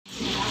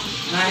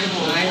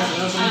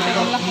YouTube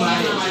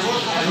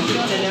channel.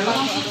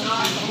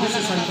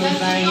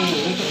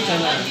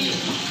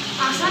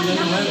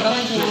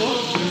 Welcome to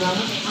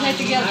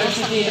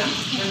RSETI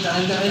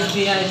and the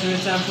SBI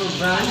CHILLI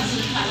branch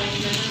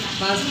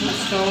fast food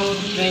store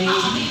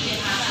training.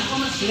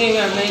 Today we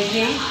are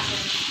making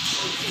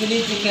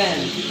chili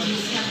chicken,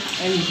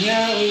 and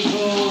here we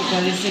go the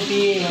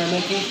recipe we are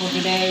making for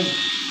today.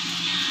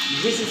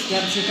 This is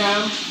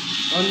capsicum,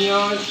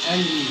 onion,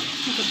 and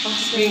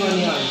spring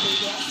onion.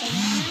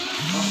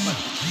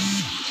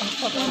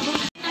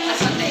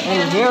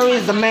 And here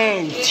is the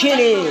main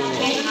chili.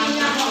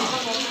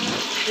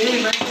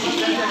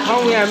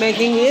 How we are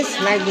making this?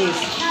 Like this.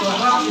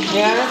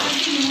 Here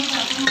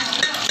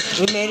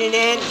we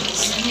marinate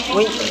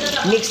with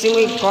mixing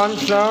with corn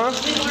flour,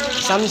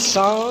 some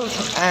salt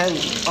and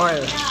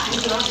oil.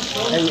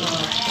 And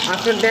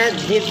after that,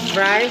 deep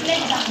fry.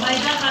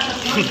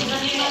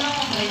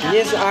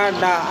 These are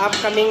the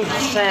upcoming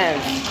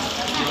chefs.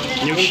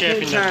 New chef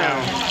in the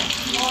town.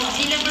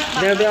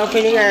 They'll be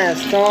opening a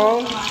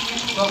store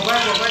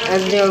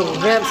and they'll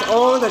grab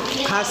all the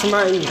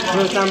customers in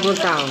CHILLI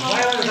town.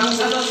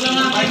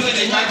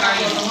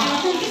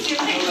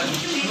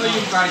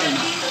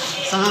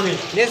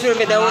 This will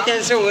be the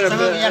utensil we'll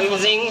be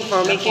using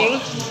for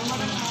making.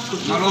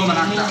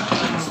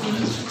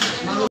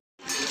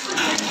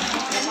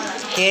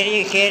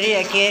 Carry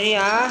a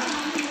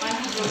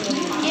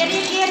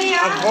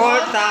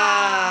gold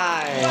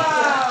tie.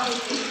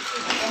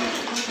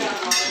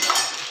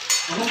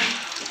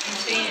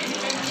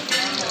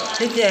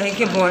 It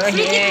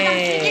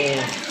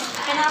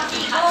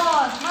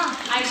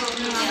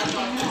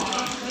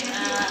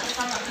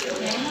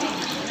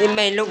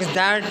may look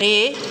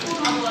dirty,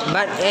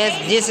 but as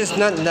this is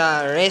not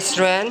the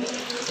restaurant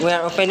we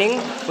are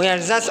opening, we are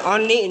just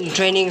only in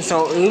training,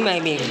 so we may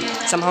be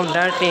somehow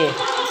dirty.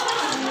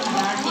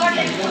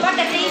 But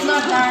the taste is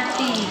not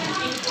dirty.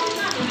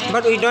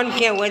 But we don't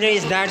care whether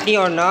it's dirty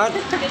or not.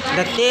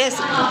 The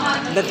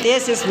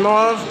taste is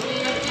more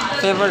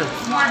flavor.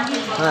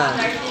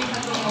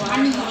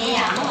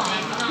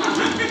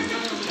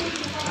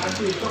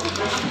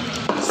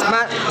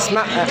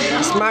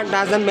 Smart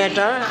doesn't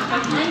matter,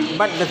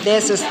 but the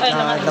taste is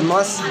the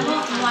most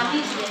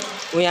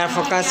we are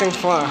focusing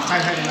for.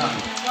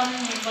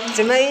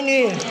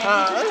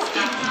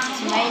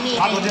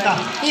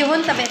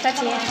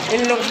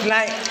 It looks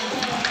like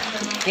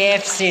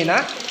KFC,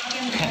 no?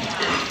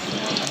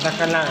 The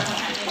color.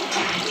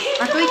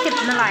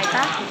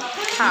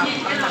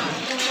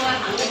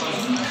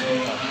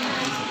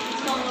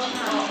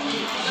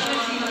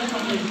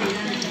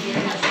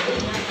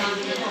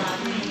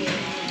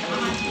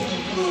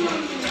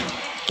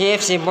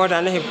 KFC bought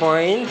another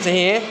point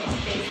here.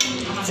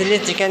 Chili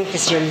chicken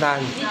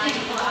kisimdan.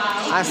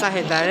 Asa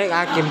he direct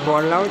a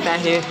kibola, that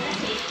he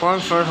corn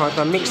for hot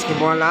to mix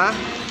kibola.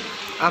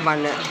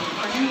 Aban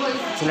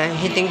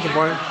hitting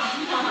kibol.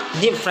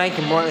 Deep fry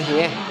kibol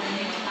here.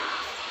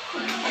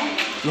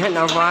 You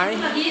know why?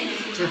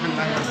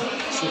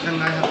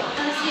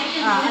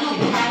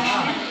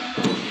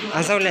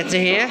 So let's see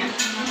here.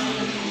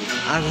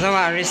 As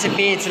our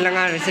recipe, it's lang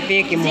a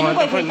recipe ki mo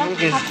to pun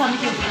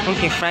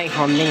mungkin fry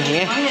homing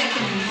here.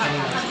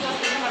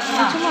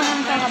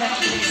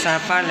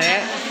 Sapa le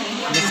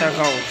bisa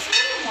go.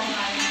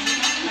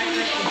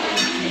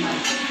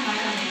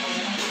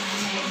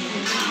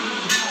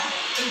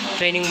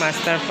 Training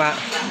master Pak.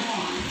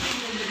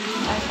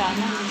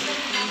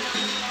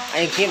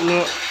 I keep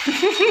no.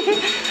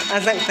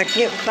 Asak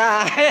sakit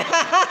ta.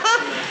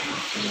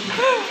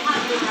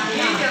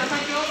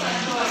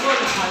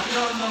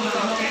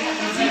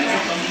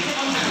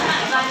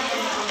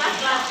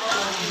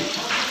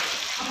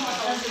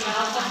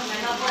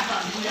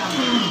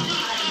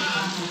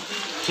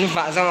 Ni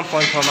vợ xong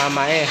pon for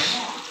mama eh.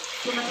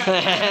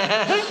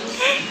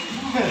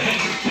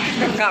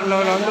 Cặp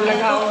lồ nó lên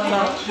không?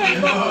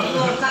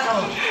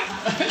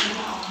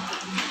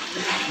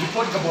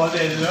 Pon cái bò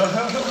đây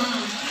nữa.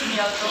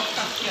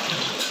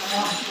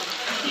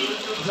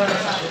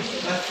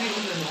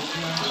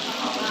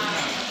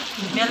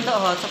 Mendo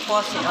ho sa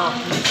posi oh.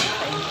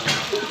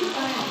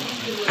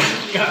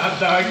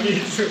 Gata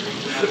gitu.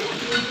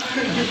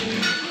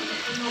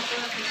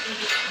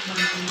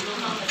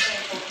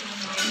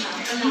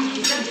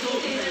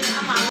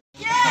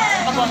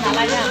 Apa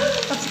salahnya?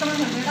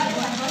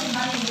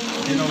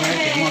 Ini mau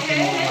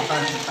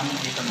makan hitam.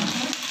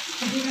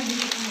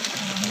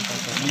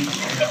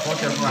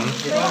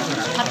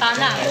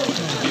 Katana.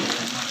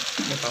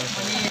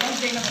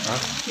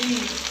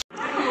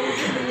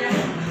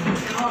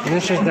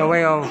 This is the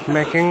way of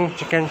making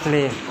chicken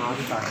chili.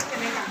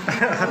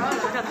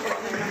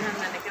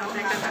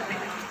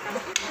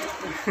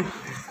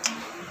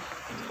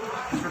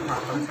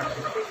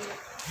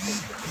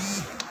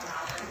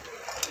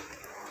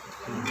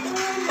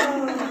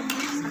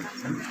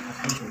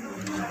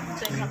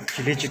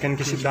 Chili chicken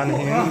की सिद्धा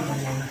नहीं है।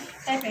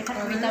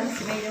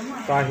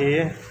 ताकि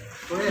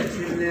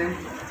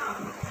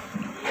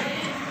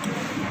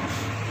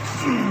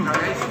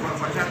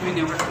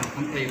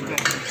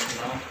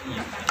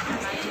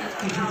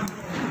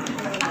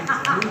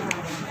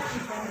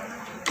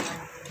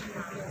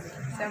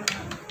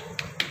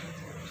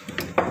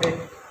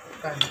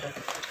This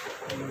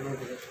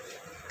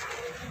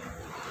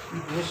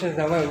is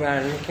the way we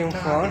are looking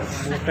for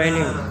the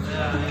training.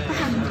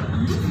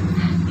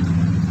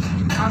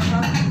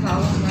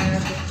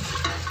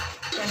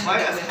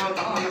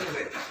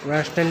 We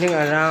are standing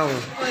around.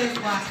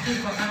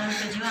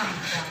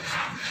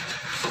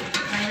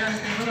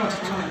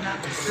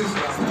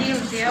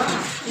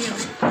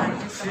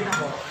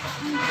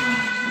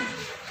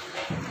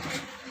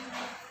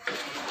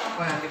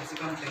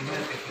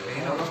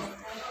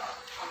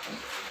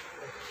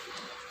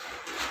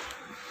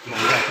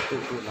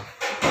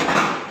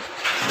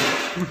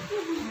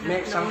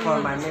 Make some for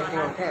my making,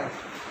 okay?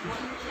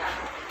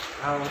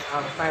 I'll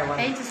try one.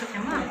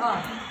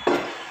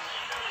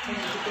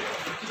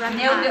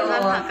 Nếu điệu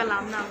cái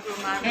làm nào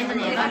cũng mà cái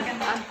này là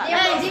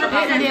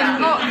cái điệu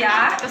ngộ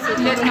giá cái sự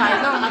liên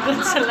hệ đó là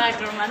cũng sẽ là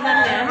cái mà nên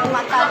để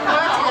mà tạo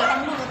nó chỉ là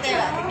ăn luôn cái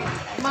là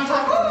mà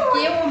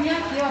chiếu nhá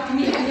chiếu cái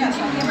này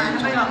cái mà nó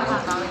phải làm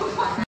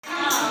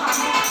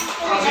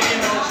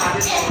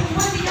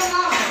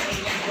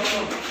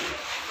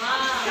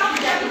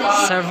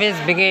Service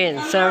begin.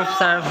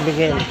 Serve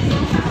begin.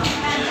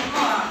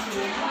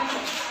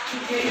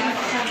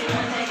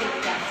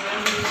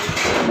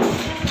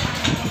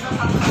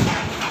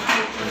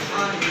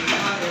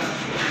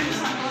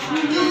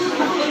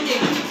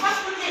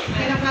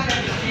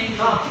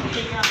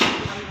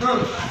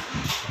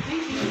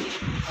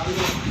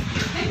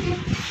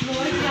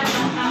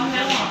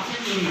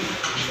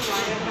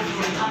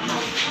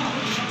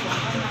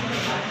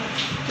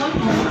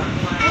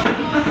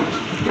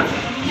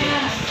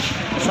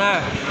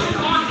 Sir,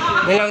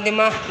 nilaw din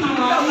mo.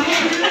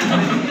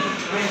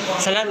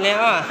 Salat niya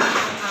ah.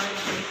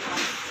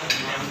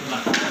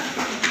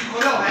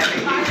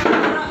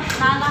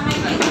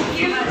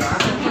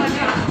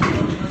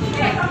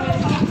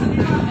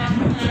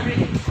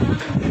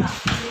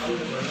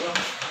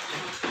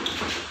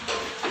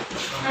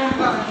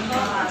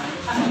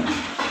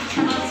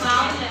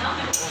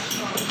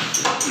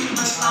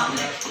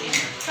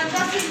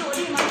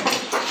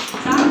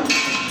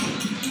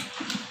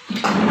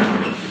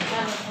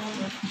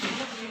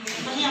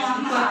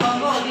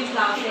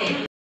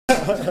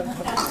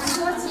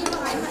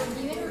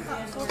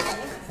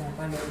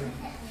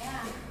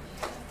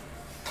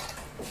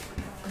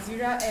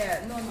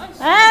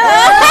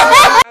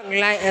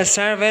 Like a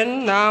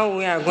servant, now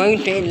we are going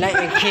to eat like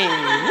a king.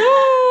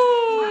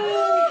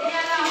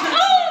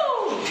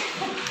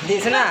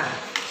 This na.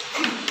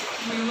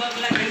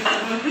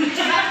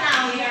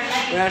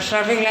 We are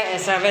serving like a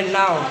servant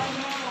now.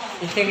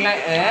 Eating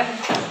like a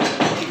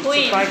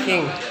super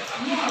king.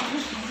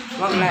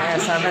 Walk like a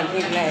servant,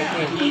 eat like a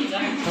king.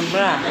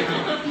 Kumbra.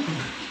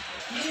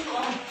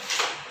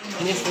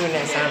 This is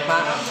like sarpa.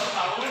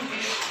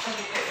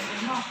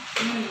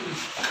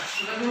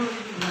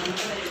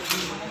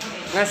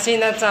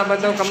 Ngasi na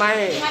Sabado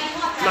kamay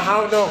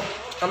mahaw do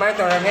kamay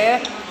to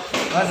rahe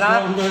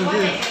wazap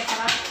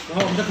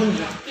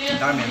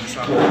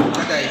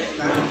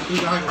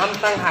am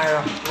tang hai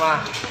ro wa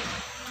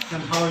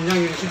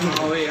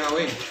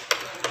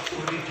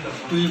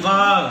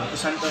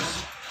Santos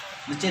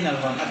di channel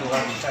ko ang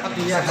aduwa di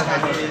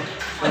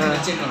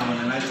channel mo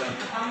na live.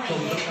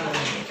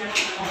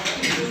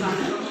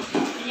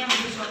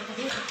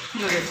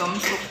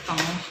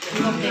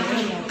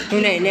 tu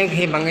này nè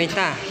khi bằng người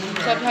ta.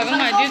 Sa phagang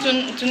mai di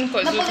chun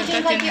ko ju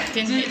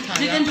tin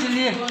chicken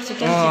chili.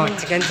 Oh,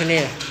 chicken chili.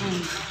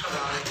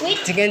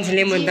 Chicken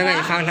chili mun ta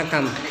ngai phang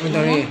thakam mun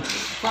to ni.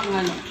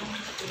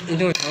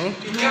 Itu thong.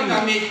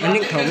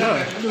 Anik thong no.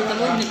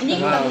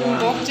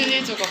 Pork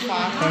chili chu ko pha.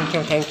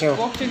 Thank you.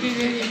 Pork chili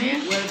ni.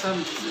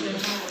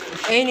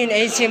 Ai nin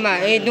ai chi ma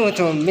ai du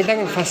chu mi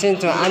dang fasin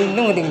chu an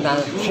du ding da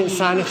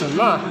sa ni chu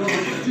ma.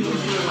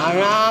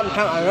 Aram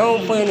thang aro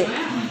pe ni.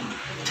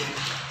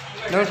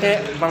 Đâu thế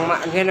bằng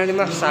mạng kia nó đi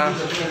mặc sao?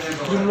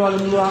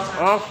 Lum loa.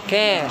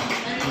 Okay.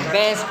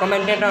 Best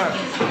commentator.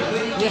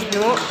 Yes,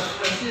 no.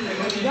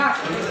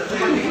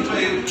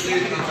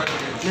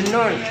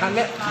 Nôn, how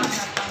it?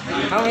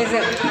 How is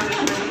it?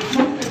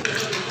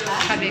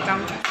 Sabi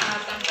kam.